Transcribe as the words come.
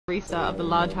restart of the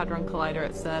Large Hadron Collider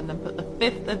at CERN, then put the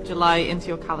 5th of July into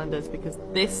your calendars, because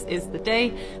this is the day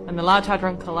when the Large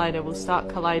Hadron Collider will start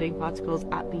colliding particles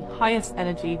at the highest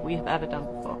energy we have ever done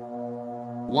before.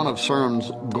 One of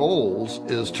CERN's goals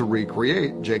is to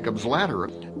recreate Jacob's Ladder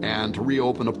and to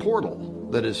reopen a portal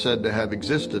that is said to have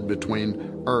existed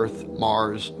between Earth,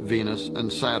 Mars, Venus,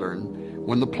 and Saturn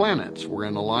when the planets were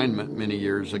in alignment many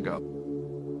years ago.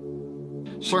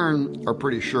 CERN are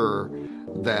pretty sure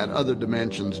that other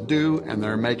dimensions do, and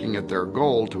they're making it their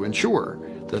goal to ensure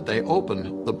that they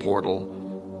open the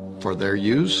portal for their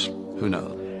use. Who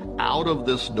knows? Out of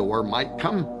this door might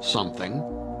come something,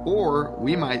 or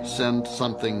we might send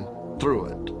something through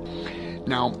it.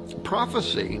 Now,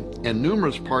 prophecy in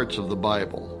numerous parts of the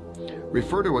Bible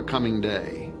refer to a coming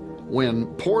day when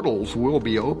portals will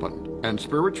be opened and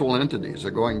spiritual entities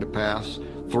are going to pass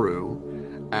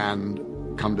through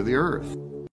and come to the earth.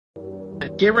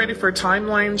 Get ready for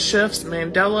timeline shifts,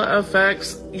 Mandela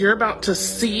effects. You're about to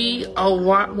see a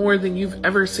lot more than you've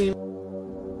ever seen.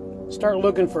 Start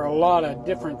looking for a lot of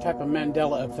different type of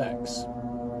Mandela effects.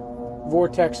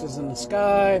 Vortexes in the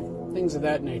sky, things of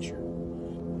that nature.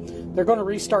 They're going to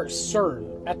restart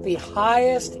CERN at the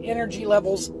highest energy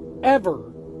levels ever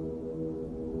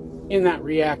in that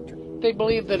reactor. They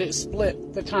believe that it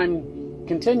split the time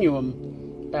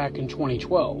continuum back in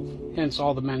 2012, hence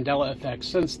all the Mandela effects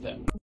since then.